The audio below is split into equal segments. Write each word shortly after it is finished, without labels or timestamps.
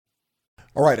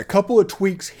All right, a couple of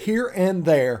tweaks here and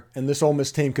there, and this Ole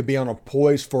Miss team could be on a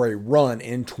poise for a run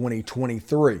in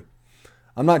 2023.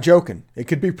 I'm not joking. It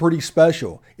could be pretty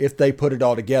special if they put it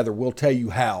all together. We'll tell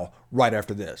you how right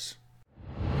after this.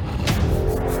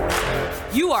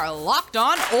 You are Locked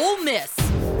On Ole Miss,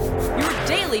 your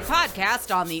daily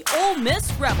podcast on the Ole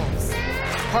Miss Rebels,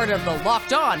 part of the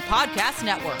Locked On Podcast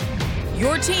Network,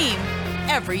 your team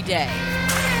every day.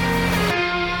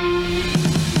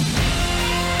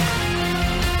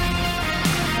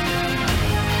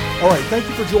 All right, thank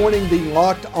you for joining the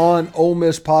Locked On Ole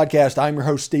Miss podcast. I'm your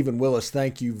host, Stephen Willis.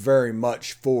 Thank you very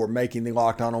much for making the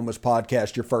Locked On Ole Miss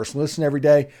podcast your first listen every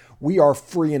day. We are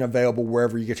free and available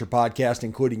wherever you get your podcast,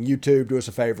 including YouTube. Do us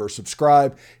a favor,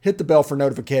 subscribe, hit the bell for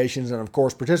notifications, and of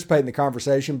course, participate in the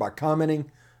conversation by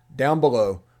commenting down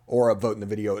below or upvoting the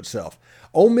video itself.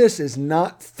 Ole Miss is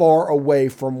not far away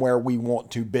from where we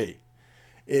want to be.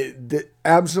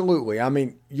 Absolutely. I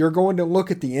mean, you're going to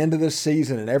look at the end of this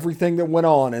season and everything that went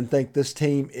on and think this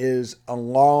team is a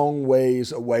long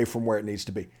ways away from where it needs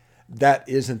to be. That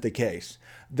isn't the case.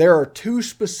 There are two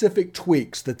specific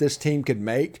tweaks that this team could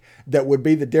make that would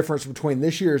be the difference between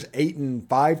this year's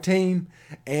 8-5 team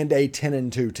and a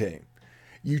 10-2 team.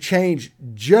 You change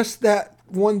just that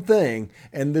one thing,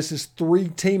 and this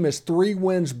team is 3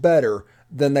 wins better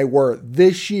than they were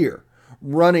this year,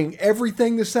 running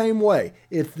everything the same way.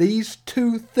 If these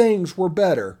two things were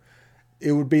better,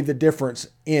 it would be the difference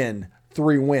in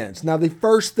 3 wins. Now, the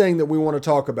first thing that we want to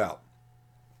talk about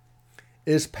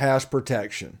is pass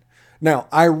protection. Now,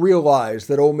 I realize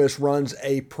that Ole Miss runs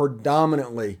a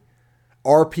predominantly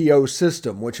RPO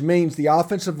system, which means the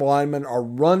offensive linemen are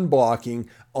run blocking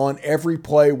on every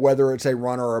play, whether it's a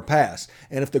run or a pass.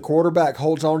 And if the quarterback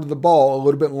holds onto the ball a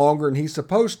little bit longer than he's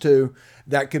supposed to,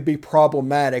 that could be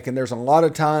problematic. And there's a lot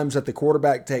of times that the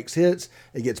quarterback takes hits.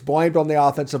 It gets blamed on the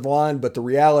offensive line, but the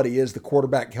reality is the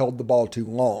quarterback held the ball too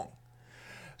long.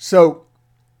 So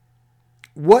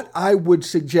what I would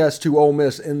suggest to Ole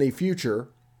Miss in the future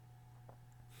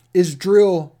is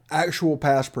drill actual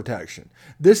pass protection.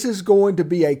 This is going to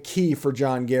be a key for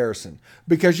John Garrison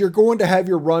because you're going to have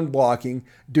your run blocking,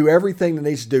 do everything that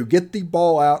needs to do, get the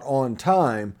ball out on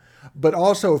time. But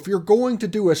also, if you're going to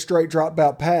do a straight drop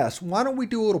back pass, why don't we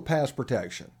do a little pass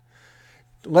protection?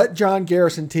 Let John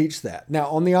Garrison teach that. Now,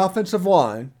 on the offensive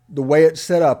line, the way it's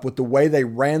set up with the way they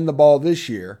ran the ball this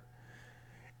year,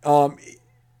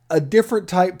 a different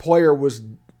type player was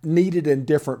needed in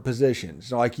different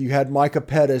positions. Like you had Micah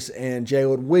Pettis and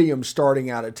Jalen Williams starting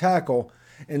out at tackle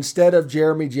instead of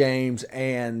Jeremy James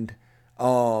and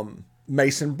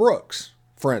Mason Brooks,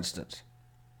 for instance.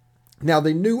 Now,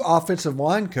 the new offensive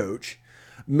line coach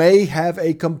may have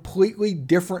a completely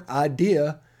different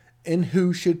idea in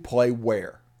who should play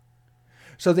where.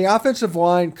 So the offensive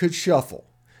line could shuffle.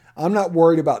 I'm not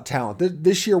worried about talent.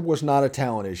 This year was not a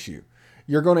talent issue.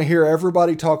 You're going to hear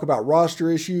everybody talk about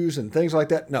roster issues and things like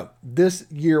that. No, this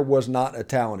year was not a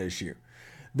talent issue.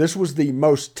 This was the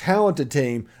most talented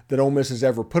team that Ole Miss has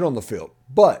ever put on the field.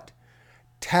 But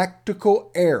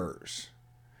tactical errors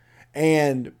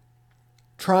and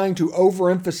trying to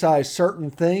overemphasize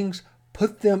certain things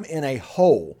put them in a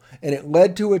hole. And it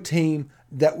led to a team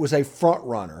that was a front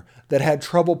runner that had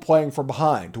trouble playing from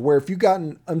behind, to where if you got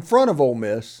in front of Ole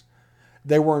Miss,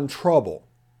 they were in trouble.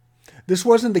 This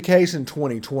wasn't the case in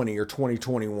 2020 or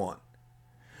 2021.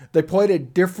 They played a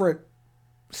different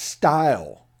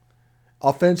style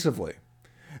offensively.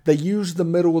 They used the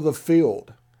middle of the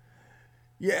field.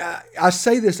 Yeah, I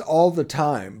say this all the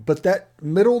time, but that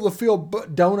middle of the field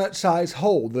donut-sized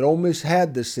hole that Ole Miss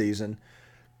had this season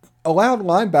allowed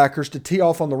linebackers to tee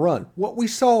off on the run. What we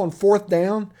saw on 4th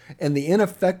down and the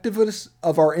ineffectiveness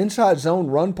of our inside zone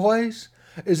run plays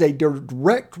is a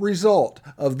direct result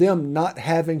of them not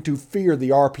having to fear the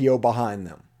RPO behind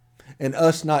them and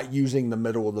us not using the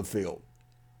middle of the field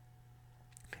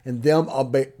and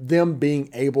them being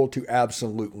able to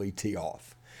absolutely tee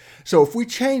off. So if we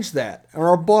change that in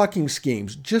our blocking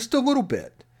schemes just a little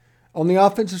bit on the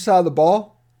offensive side of the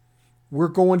ball, we're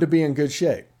going to be in good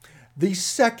shape. The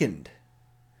second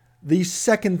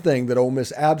thing that Ole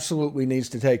Miss absolutely needs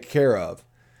to take care of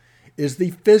is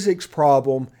the physics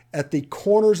problem at the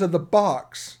corners of the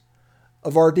box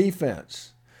of our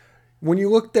defense. When you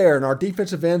look there and our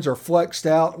defensive ends are flexed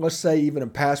out, let's say even in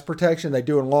pass protection, they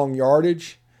do in long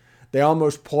yardage, they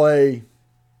almost play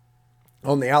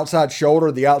on the outside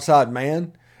shoulder, the outside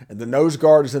man, and the nose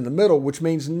guard is in the middle, which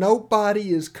means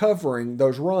nobody is covering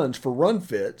those runs for run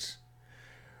fits,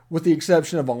 with the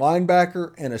exception of a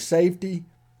linebacker and a safety,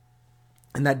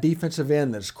 and that defensive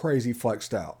end that's crazy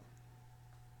flexed out.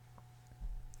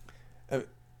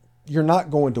 You're not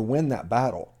going to win that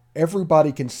battle.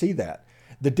 Everybody can see that.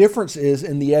 The difference is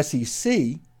in the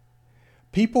SEC,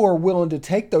 people are willing to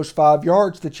take those 5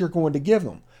 yards that you're going to give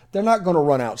them. They're not going to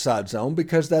run outside zone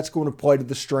because that's going to play to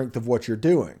the strength of what you're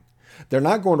doing. They're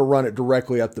not going to run it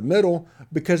directly up the middle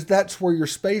because that's where your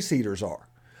space eaters are.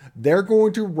 They're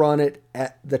going to run it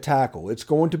at the tackle. It's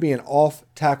going to be an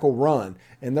off-tackle run,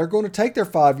 and they're going to take their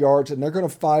 5 yards, and they're going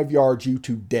to 5 yard you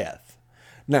to death.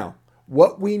 Now,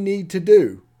 what we need to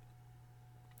do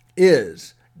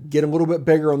is get a little bit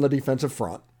bigger on the defensive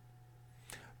front,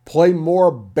 play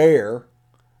more bear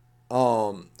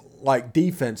like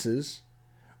defenses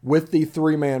with the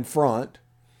 3-man front,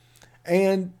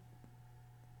 and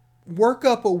work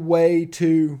up a way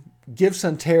to give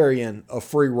Suntarine a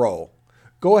free roll.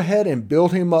 Go ahead and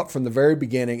build him up from the very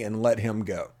beginning and let him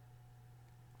go.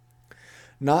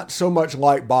 Not so much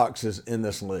light boxes in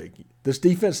this league. This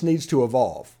defense needs to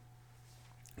evolve.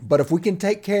 But if we can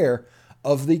take care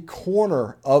of the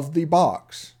corner of the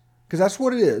box, because that's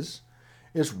what it is,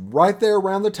 it's right there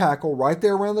around the tackle, right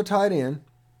there around the tight end,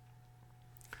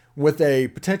 with a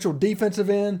potential defensive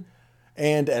end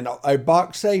and a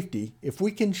box safety. If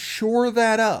we can shore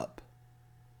that up,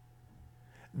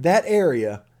 that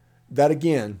area, that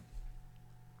again,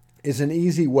 is an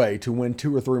easy way to win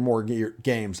 2 or 3 more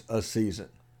games a season.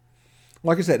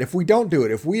 Like I said, if we don't do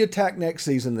it, if we attack next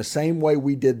season the same way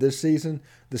we did this season,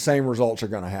 the same results are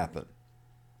going to happen.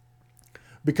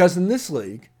 Because in this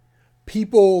league,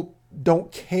 people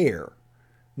don't care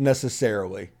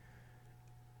necessarily.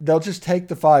 They'll just take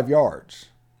the 5 yards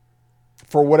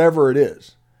for whatever it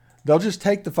is. They'll just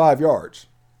take the 5 yards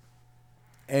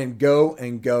and go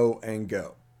and go and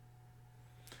go.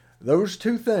 Those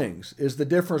two things is the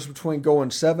difference between going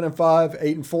 7-5,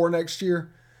 8-4 next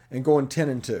year and going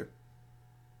 10-2.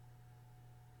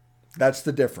 That's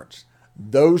the difference.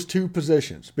 Those two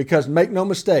positions. Because make no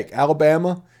mistake,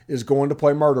 Alabama is going to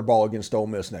play murder ball against Ole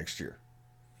Miss next year.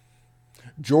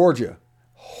 Georgia,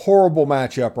 horrible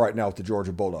matchup right now with the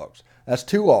Georgia Bulldogs. That's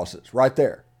 2 losses right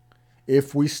there.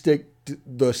 If we stick to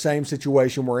the same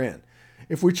situation we're in.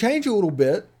 If we change a little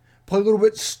bit, play a little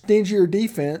bit stingier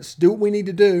defense, do what we need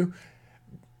to do,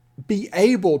 be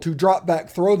able to drop back,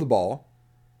 throw the ball,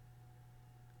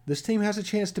 this team has a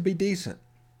chance to be decent.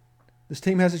 This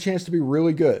team has a chance to be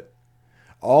really good.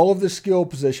 All of the skill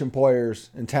position players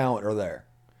and talent are there.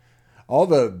 All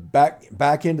the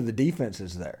back end of the defense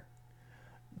is there.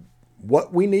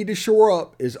 What we need to shore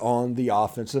up is on the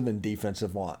offensive and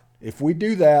defensive line. If we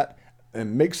do that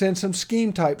and mix in some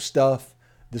scheme type stuff,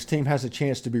 this team has a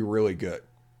chance to be really good.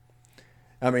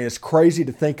 I mean, it's crazy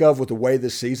to think of with the way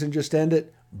this season just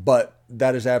ended, but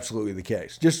that is absolutely the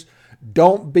case. Just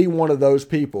don't be one of those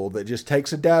people that just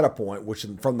takes a data point, which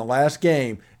from the last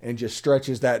game, and just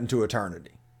stretches that into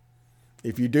eternity.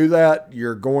 If you do that,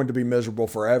 you're going to be miserable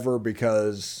forever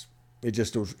because it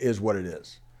just is what it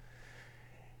is.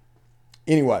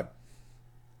 Anyway,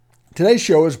 today's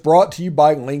show is brought to you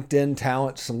by LinkedIn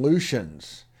Talent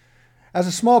Solutions. As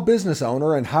a small business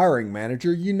owner and hiring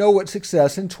manager, you know what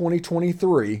success in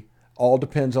 2023 all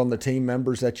depends on the team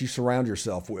members that you surround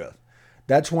yourself with.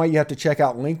 That's why you have to check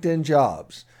out LinkedIn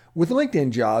Jobs. With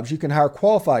LinkedIn Jobs, you can hire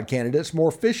qualified candidates more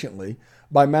efficiently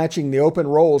by matching the open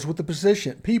roles with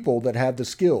the people that have the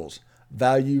skills,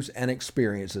 values, and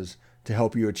experiences to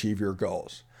help you achieve your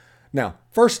goals. Now,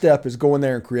 first step is go in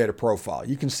there and create a profile.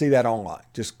 You can see that online.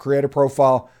 Just create a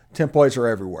profile. Templates are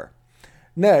everywhere.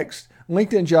 Next,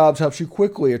 LinkedIn Jobs helps you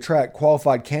quickly attract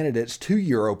qualified candidates to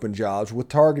your open jobs with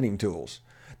targeting tools.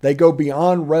 They go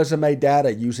beyond resume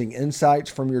data using insights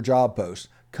from your job posts,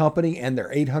 company, and their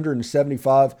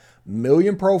 875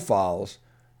 million profiles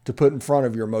to put in front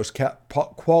of your most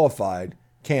qualified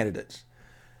candidates.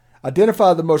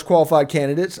 Identify the most qualified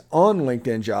candidates on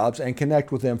LinkedIn Jobs and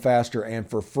connect with them faster and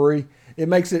for free. It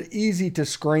makes it easy to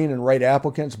screen and rate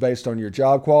applicants based on your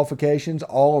job qualifications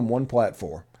all on one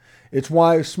platform. It's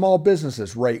why small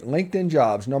businesses rate LinkedIn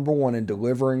Jobs #1 in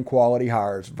delivering quality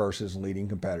hires versus leading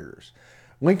competitors.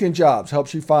 LinkedIn Jobs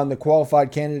helps you find the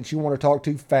qualified candidates you want to talk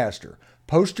to faster.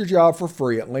 Post your job for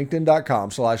free at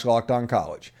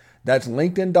linkedin.com/lockedoncollege. That's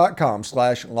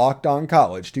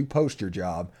linkedin.com/lockedoncollege to post your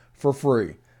job for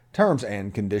free. Terms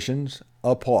and conditions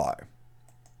apply.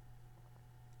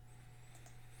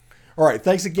 All right,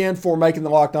 thanks again for making the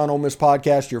Locked On Ole Miss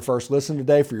podcast your first listen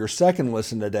today. For your second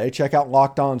listen today, check out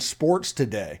Locked On Sports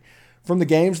Today. From the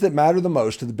games that matter the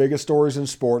most to the biggest stories in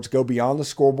sports, go beyond the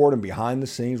scoreboard and behind the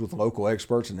scenes with local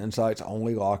experts and insights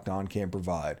only Locked On can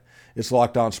provide. It's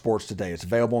Locked On Sports Today. It's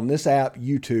available on this app,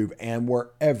 YouTube, and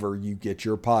wherever you get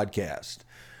your podcast.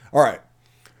 All right,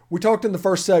 we talked in the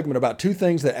first segment about 2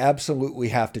 things that absolutely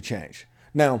have to change.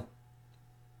 Now,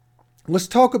 let's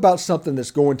talk about something that's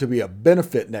going to be a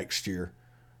benefit next year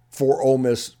for Ole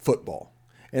Miss football.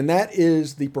 And that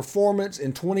is the performance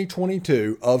in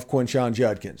 2022 of Quinshon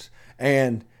Judkins.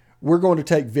 And we're going to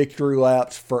take victory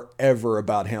laps forever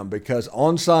about him, because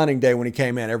on signing day when he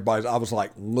came in, I was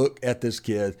like, look at this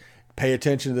kid. Pay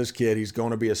attention to this kid. He's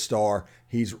going to be a star.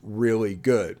 He's really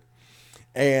good.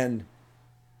 And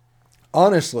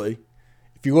honestly,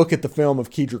 if you look at the film of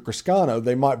Kedrick Riscano,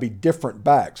 they might be different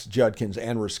backs, Judkins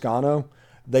and Riscano.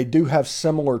 They do have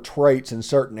similar traits in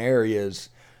certain areas.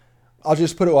 I'll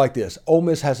just put it like this. Ole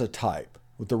Miss has a type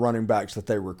with the running backs that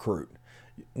they recruit.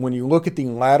 When you look at the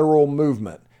lateral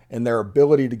movement and their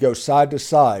ability to go side to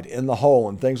side in the hole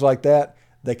and things like that,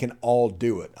 they can all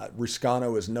do it.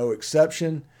 Riscano is no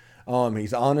exception.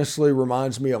 He's honestly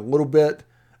reminds me a little bit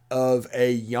of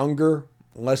a younger,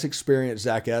 less experienced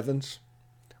Zach Evans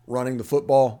running the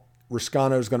football.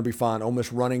 Riscano is going to be fine. Ole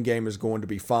Miss running game is going to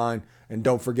be fine. And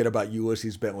don't forget about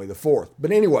Ulysses Bentley IV.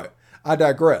 But anyway, I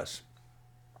digress.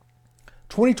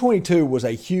 2022 was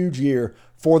a huge year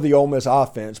for the Ole Miss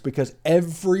offense because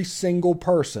every single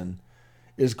person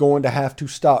is going to have to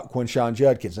stop Quinshon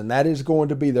Judkins, and that is going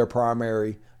to be their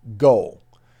primary goal.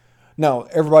 Now,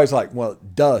 everybody's like, well,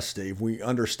 duh, Steve, we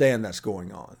understand that's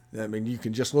going on. I mean, you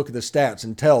can just look at the stats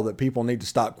and tell that people need to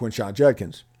stop Quinshon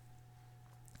Judkins.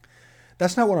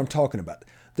 That's not what I'm talking about.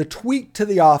 The tweak to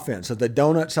the offense of the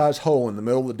donut-sized hole in the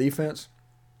middle of the defense,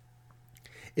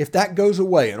 if that goes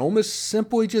away and Ole Miss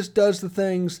simply just does the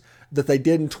things that they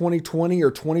did in 2020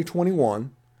 or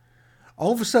 2021,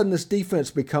 all of a sudden this defense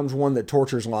becomes one that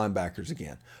tortures linebackers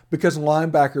again, because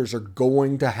linebackers are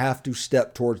going to have to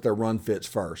step towards their run fits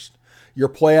first. Your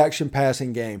play-action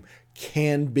passing game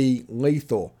can be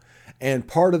lethal, and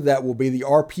part of that will be the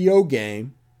RPO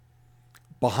game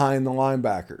behind the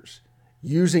linebackers,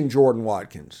 using Jordan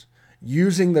Watkins,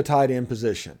 using the tight end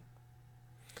position.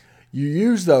 You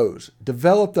use those,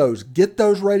 develop those, get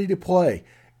those ready to play.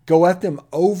 Go at them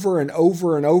over and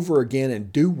over and over again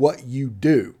and do what you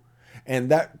do. And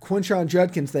that Quinshon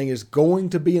Judkins thing is going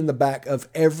to be in the back of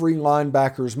every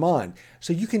linebacker's mind.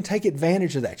 So you can take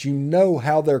advantage of that. You know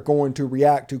how they're going to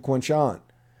react to Quinshon.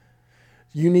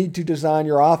 You need to design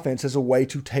your offense as a way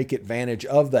to take advantage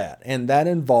of that. And that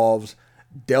involves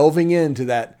delving into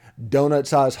that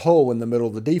donut-sized hole in the middle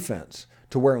of the defense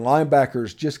to where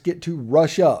linebackers just get to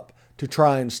rush up to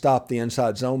try and stop the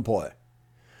inside zone play.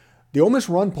 The Ole Miss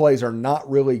run plays are not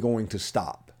really going to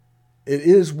stop. It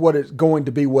is what it's going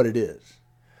to be what it is.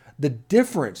 The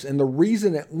difference and the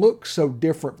reason it looks so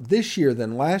different this year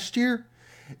than last year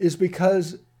is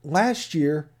because last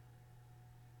year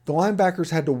the linebackers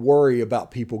had to worry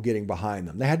about people getting behind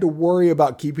them. They had to worry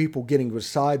about key people getting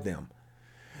beside them.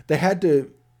 They had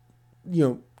to,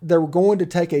 they were going to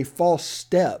take a false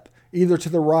step either to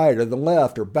the right or the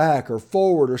left or back or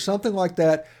forward or something like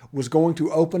that was going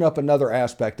to open up another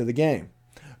aspect of the game.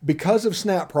 Because of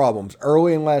snap problems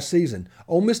early in last season,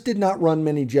 Ole Miss did not run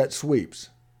many jet sweeps.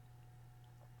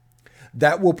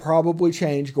 That will probably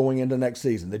change going into next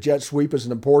season. The jet sweep is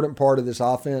an important part of this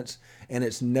offense, and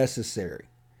it's necessary.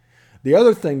 The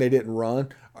other thing they didn't run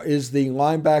is the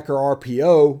linebacker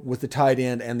RPO with the tight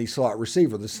end and the slot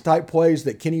receiver. The type plays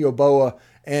that Kenny Yeboah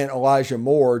and Elijah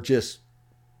Moore just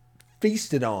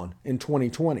feasted on in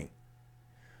 2020.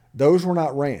 Those were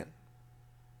not ran.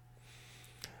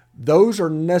 Those are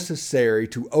necessary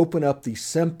to open up the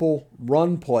simple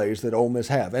run plays that Ole Miss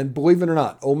have. And believe it or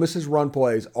not, Ole Miss's run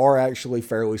plays are actually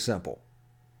fairly simple.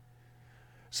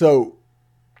 So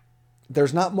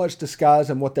there's not much disguise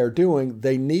in what they're doing.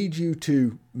 They need you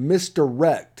to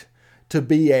misdirect to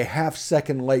be a half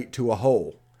second late to a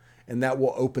hole, and that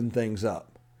will open things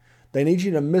up. They need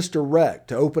you to misdirect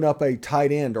to open up a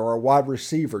tight end or a wide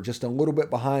receiver just a little bit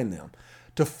behind them,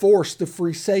 to force the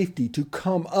free safety to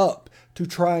come up to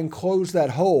try and close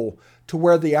that hole to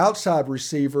where the outside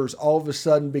receivers all of a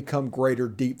sudden become greater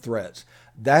deep threats.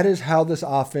 That is how this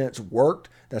offense worked.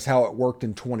 That's how it worked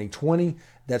in 2020.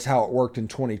 That's how it worked in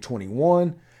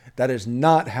 2021. That is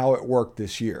not how it worked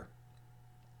this year.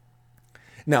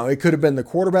 Now, it could have been the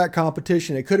quarterback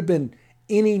competition. It could have been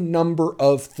any number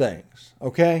of things,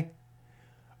 okay?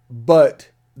 But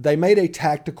they made a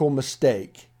tactical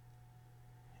mistake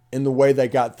in the way they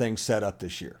got things set up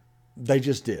this year. They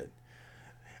just did.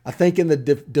 I think in the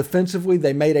defensively,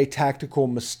 they made a tactical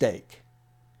mistake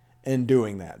in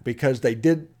doing that because they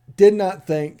did not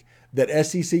think that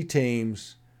SEC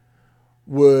teams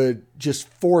would just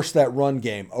force that run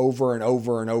game over and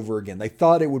over and over again. They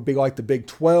thought it would be like the Big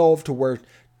 12 to where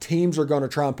teams are going to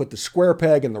try and put the square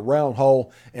peg in the round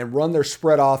hole and run their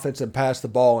spread offense and pass the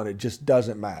ball, and it just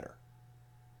doesn't matter.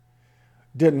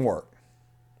 Didn't work.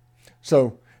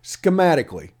 So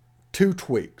schematically, 2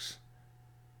 tweaks.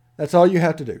 That's all you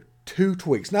have to do. 2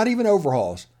 tweaks, not even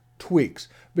overhauls, tweaks.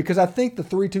 Because I think the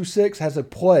 3-2-6 has a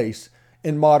place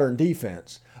in modern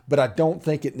defense, but I don't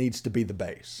think it needs to be the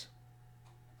base.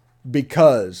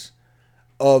 Because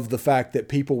of the fact that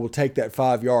people will take that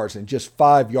 5 yards and just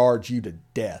 5 yards you to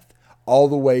death all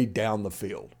the way down the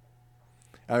field.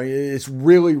 I mean, it's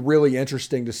really, really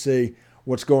interesting to see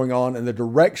what's going on and the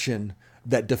direction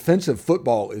that defensive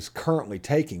football is currently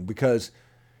taking. Because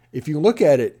if you look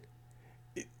at it,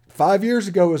 5 years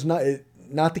ago is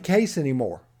not the case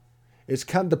anymore. It's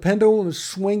kind of the pendulum is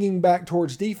swinging back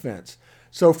towards defense.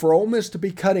 So for Ole Miss to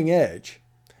be cutting edge,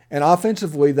 and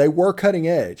offensively they were cutting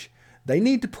edge, they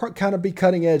need to kind of be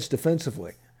cutting edge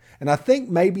defensively. And I think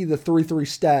maybe the 3-3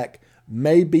 stack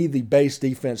may be the base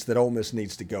defense that Ole Miss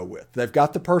needs to go with. They've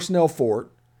got the personnel for it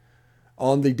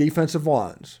on the defensive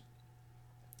lines.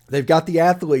 They've got the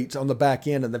athletes on the back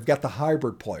end, and they've got the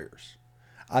hybrid players.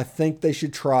 I think they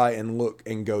should try and look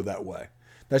and go that way.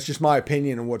 That's just my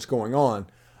opinion on what's going on,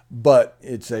 but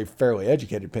it's a fairly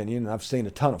educated opinion, and I've seen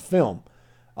a ton of film.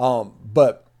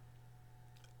 But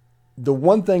the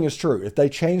one thing is true. If they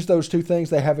change those two things,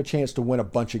 they have a chance to win a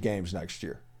bunch of games next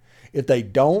year. If they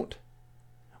don't,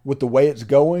 with the way it's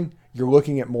going, you're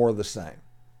looking at more of the same.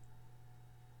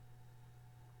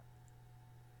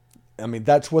 I mean,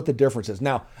 that's what the difference is.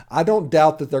 Now, I don't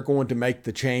doubt that they're going to make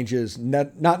the changes,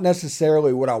 not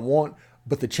necessarily what I want,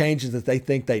 but the changes that they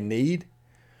think they need.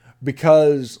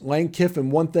 Because Lane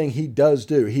Kiffin, one thing he does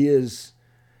do, he is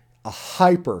a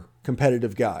hyper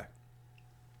competitive guy.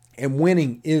 And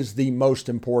winning is the most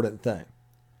important thing.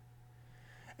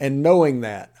 And knowing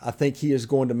that, I think he is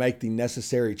going to make the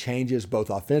necessary changes, both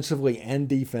offensively and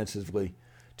defensively,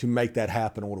 to make that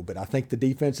happen a little bit. I think the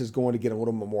defense is going to get a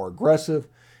little bit more aggressive.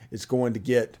 It's going to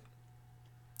get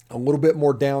a little bit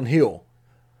more downhill.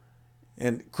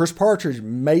 And Chris Partridge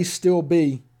may still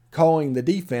be calling the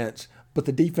defense, but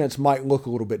the defense might look a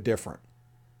little bit different.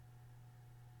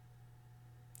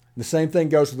 The same thing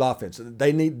goes with offense.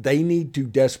 They need to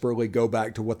desperately go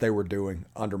back to what they were doing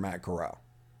under Matt Corral.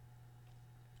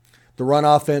 The run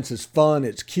offense is fun.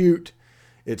 It's cute.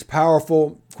 It's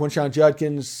powerful. Quinshon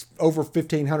Judkins, over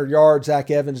 1,500 yards.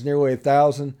 Zach Evans, nearly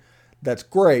 1,000. That's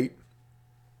great.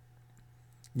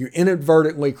 You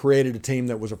inadvertently created a team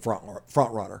that was a front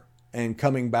runner, and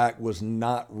coming back was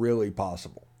not really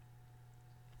possible.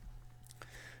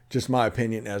 Just my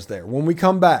opinion as there. When we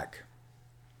come back,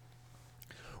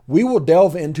 we will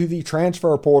delve into the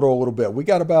transfer portal a little bit. We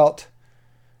got about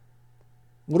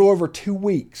a little over 2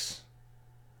 weeks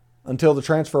until the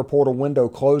transfer portal window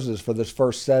closes for this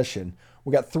first session.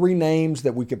 We got 3 names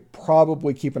that we could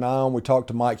probably keep an eye on. We talked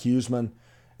to Mike Huseman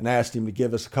and asked him to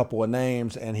give us a couple of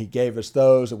names, and he gave us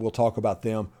those, and we'll talk about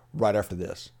them right after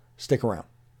this. Stick around.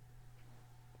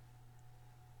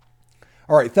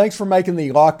 All right, thanks for making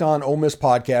the Locked On Ole Miss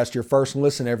podcast your first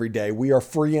listen every day. We are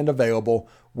free and available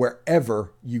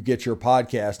wherever you get your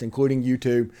podcast, including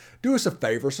YouTube. Do us a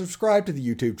favor, subscribe to the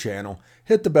YouTube channel,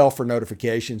 hit the bell for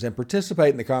notifications, and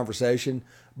participate in the conversation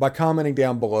by commenting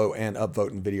down below and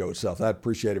upvoting the video itself. I'd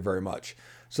appreciate it very much.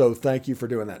 So thank you for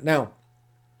doing that. Now,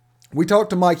 we talked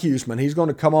to Mike Huseman. He's going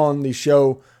to come on the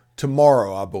show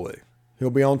tomorrow, I believe. He'll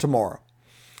be on tomorrow.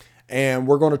 And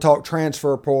we're going to talk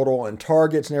transfer portal and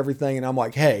targets and everything. And I'm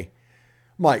like, hey,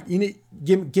 Mike, you need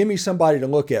give me somebody to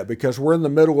look at, because we're in the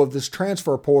middle of this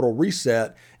transfer portal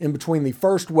reset in between the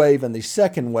first wave and the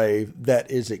second wave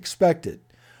that is expected.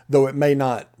 Though it may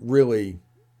not really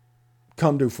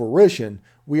come to fruition,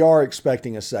 we are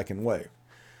expecting a second wave.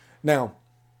 Now,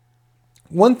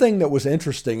 one thing that was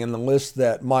interesting in the list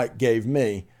that Mike gave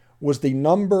me was the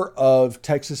number of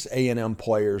Texas A&M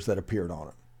players that appeared on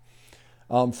it.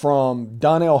 From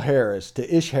Donnell Harris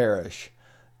to Ish Harris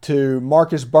to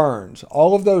Marcus Burns,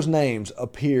 all of those names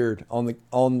appeared on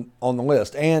the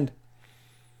list, and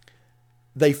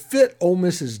they fit Ole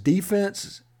Miss's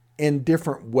defense in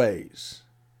different ways.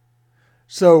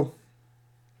 So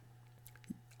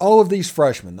all of these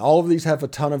freshmen, all of these have a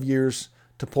ton of years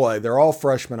to play. They're all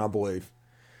freshmen, I believe,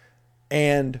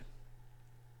 and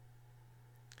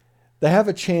they have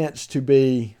a chance to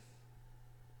be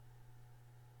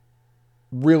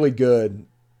really good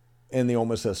in the Ole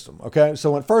Miss system. Okay,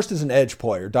 so at first is an edge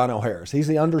player, Donnell Harris. He's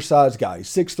the undersized guy. He's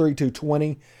 6'3",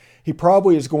 220. He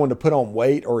probably is going to put on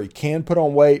weight, or he can put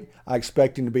on weight. I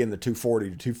expect him to be in the 240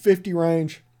 to 250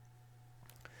 range.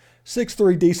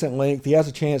 6'3", decent length. He has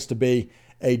a chance to be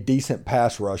a decent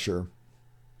pass rusher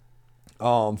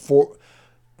for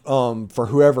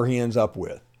whoever he ends up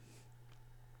with.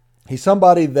 He's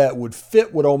somebody that would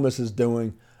fit what Ole Miss is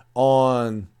doing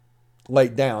on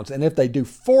late downs. And if they do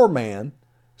 4-man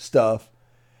stuff,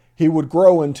 he would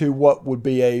grow into what would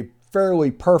be a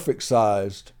fairly perfect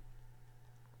sized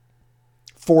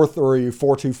 4-3,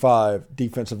 4-2-5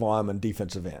 defensive lineman,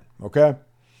 defensive end. Okay?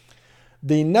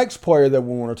 The next player that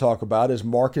we want to talk about is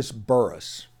Marcus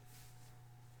Burris.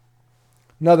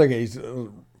 Another guy. He's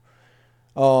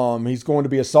going to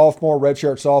be a sophomore,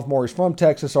 redshirt sophomore. He's from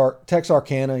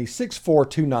Texarkana. He's 6'4",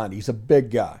 290. He's a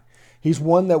big guy. He's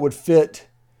one that would fit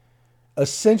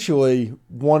essentially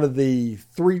one of the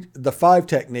 5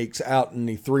 techniques out in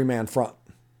the 3-man front,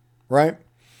 right?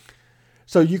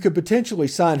 So you could potentially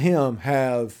sign him,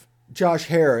 have Josh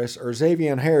Harris or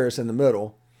Xavier Harris in the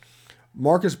middle,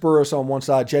 Marcus Burris on one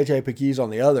side, J.J. Pegues on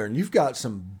the other, and you've got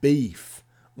some beef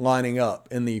lining up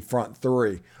in the front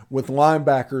 3 with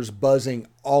linebackers buzzing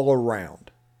all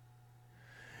around.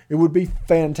 It would be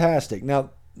fantastic.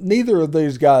 Now, neither of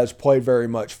these guys played very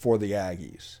much for the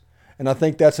Aggies, and I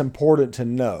think that's important to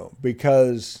know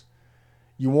because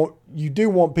you do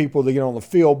want people to get on the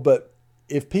field, but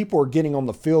if people are getting on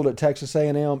the field at Texas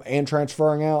A&M and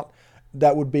transferring out,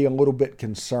 that would be a little bit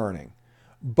concerning.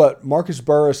 But Marcus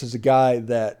Burris is a guy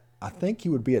that I think he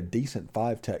would be a decent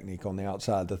 5 technique on the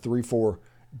outside, the 3-4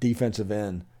 defensive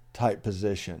end type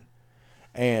position.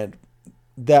 And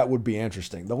that would be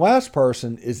interesting. The last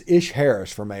person is Ish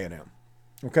Harris from A&M.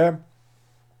 Okay?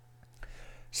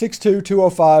 6'2",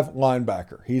 205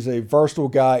 linebacker. He's a versatile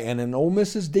guy, and in Ole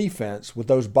Miss's defense with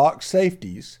those box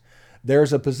safeties,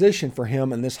 there's a position for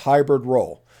him in this hybrid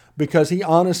role because he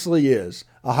honestly is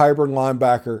a hybrid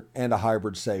linebacker and a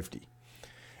hybrid safety.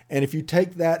 And if you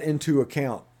take that into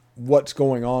account, what's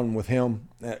going on with him,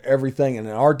 everything, and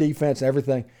in our defense,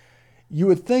 everything, you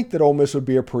would think that Ole Miss would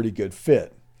be a pretty good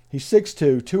fit. He's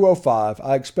 6'2", 205.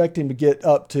 I expect him to get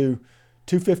up to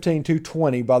 215,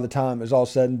 220 by the time it's all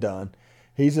said and done.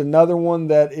 He's another one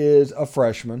that is a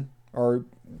freshman, or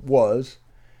was.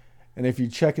 And if you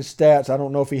check his stats, I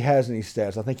don't know if he has any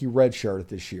stats. I think he redshirted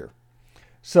this year.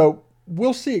 So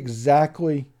we'll see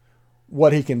exactly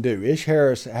what he can do. Ish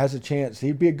Harris has a chance.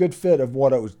 He'd be a good fit of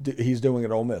what he's doing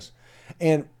at Ole Miss.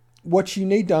 And what you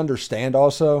need to understand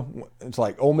also, it's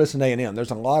like Ole Miss and A&M,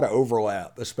 there's a lot of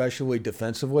overlap, especially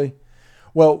defensively.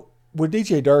 Well, with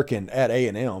DJ Durkin at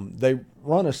A&M, they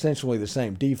run essentially the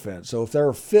same defense. So if they're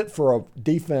a fit for a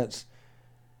defense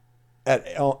at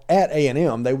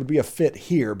A&M, they would be a fit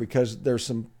here because there's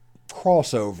some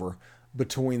crossover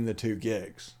between the 2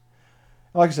 gigs.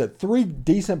 Like I said, 3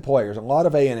 decent players, a lot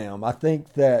of A&M. I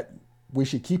think that we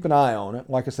should keep an eye on it.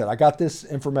 Like I said, I got this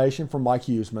information from Mike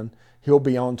Huseman. He'll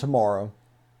be on tomorrow.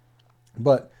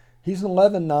 But he's an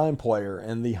 11.9 player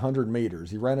in the 100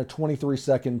 meters. He ran a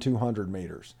 23-second 200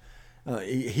 meters.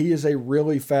 He is a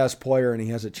really fast player, and he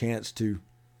has a chance to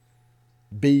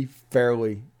be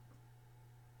fairly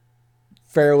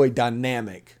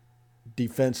dynamic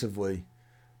defensively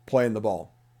playing the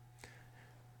ball.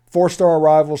 4-star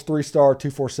arrivals, 3-star,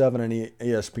 247 and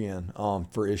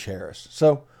ESPN for Ish Harris.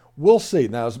 So we'll see.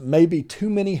 Now, there's maybe too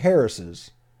many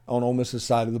Harrises on Ole Miss's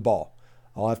side of the ball.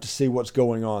 I'll have to see what's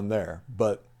going on there.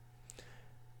 But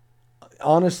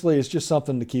honestly, it's just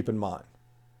something to keep in mind.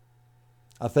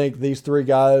 I think these 3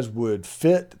 guys would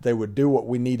fit. They would do what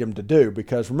we need them to do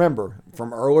because remember,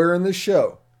 from earlier in this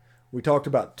show, we talked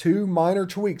about 2 minor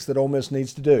tweaks that Ole Miss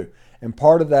needs to do. And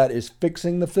part of that is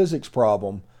fixing the physics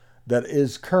problem that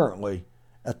is currently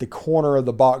at the corner of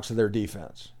the box of their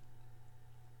defense.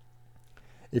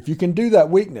 If you can do that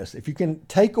weakness, if you can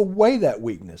take away that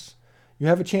weakness, you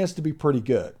have a chance to be pretty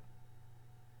good.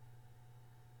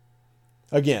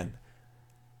 Again,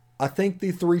 I think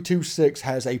the 3-2-6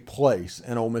 has a place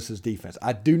in Ole Miss's defense.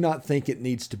 I do not think it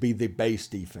needs to be the base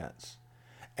defense.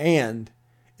 And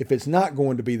if it's not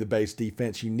going to be the base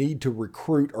defense, you need to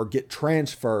recruit or get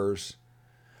transfers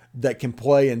that can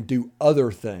play and do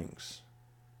other things.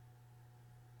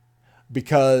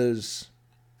 Because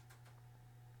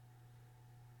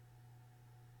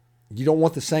you don't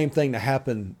want the same thing to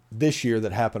happen this year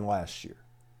that happened last year.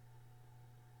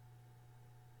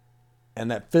 And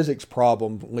that physics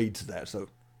problem leads to that. So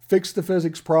fix the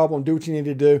physics problem, do what you need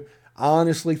to do. I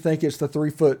honestly think it's the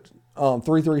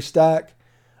 3-3 stack.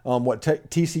 What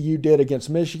TCU did against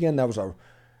Michigan, that was a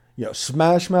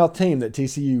smash mouth team that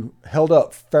TCU held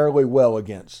up fairly well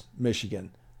against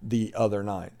Michigan the other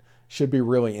night. Should be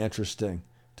really interesting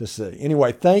to see.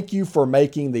 Anyway, thank you for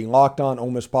making the Locked On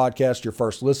Ole Miss podcast your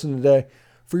first listen today.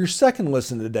 For your second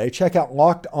listen today, check out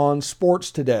Locked On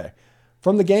Sports Today.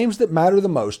 From the games that matter the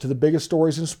most to the biggest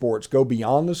stories in sports, go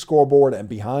beyond the scoreboard and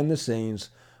behind the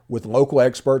scenes with local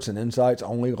experts and insights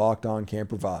only Locked On can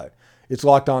provide. It's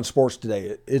Locked On Sports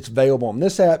Today. It's available on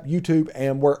this app, YouTube,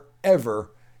 and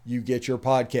wherever you get your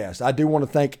podcast. I do want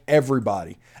to thank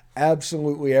everybody,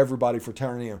 absolutely everybody, for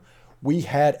turning in. We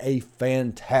had a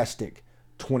fantastic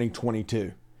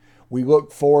 2022. We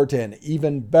look forward to an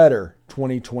even better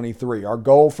 2023. Our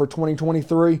goal for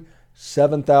 2023,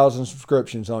 7,000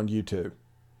 subscriptions on YouTube.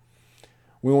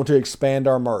 We want to expand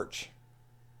our merch.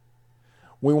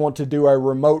 We want to do a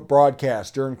remote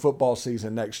broadcast during football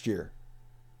season next year.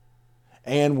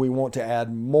 And we want to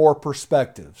add more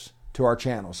perspectives to our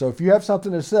channel. So if you have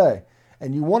something to say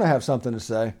and you want to have something to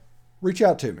say, reach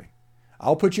out to me.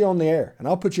 I'll put you on the air, and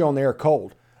I'll put you on the air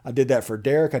cold. I did that for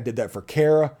Derek. I did that for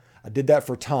Kara. I did that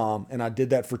for Tom, and I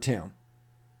did that for Tim.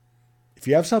 If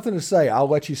you have something to say, I'll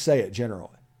let you say it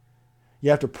generally. You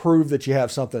have to prove that you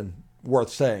have something worth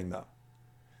saying, though.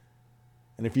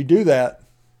 And if you do that,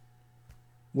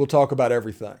 we'll talk about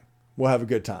everything. We'll have a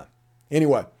good time.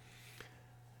 Anyway,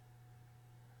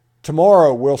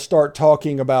 tomorrow we'll start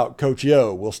talking about Coach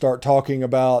Yo. We'll start talking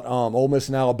about Ole Miss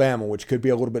and Alabama, which could be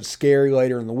a little bit scary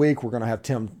later in the week. We're going to have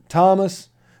Tim Thomas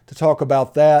to talk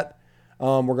about that.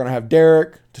 We're going to have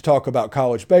Derek to talk about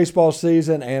college baseball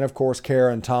season. And, of course,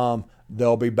 Kara and Tom,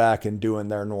 they'll be back and doing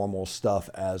their normal stuff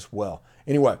as well.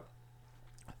 Anyway,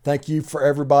 thank you for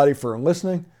everybody for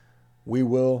listening. We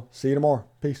will see you tomorrow.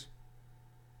 Peace.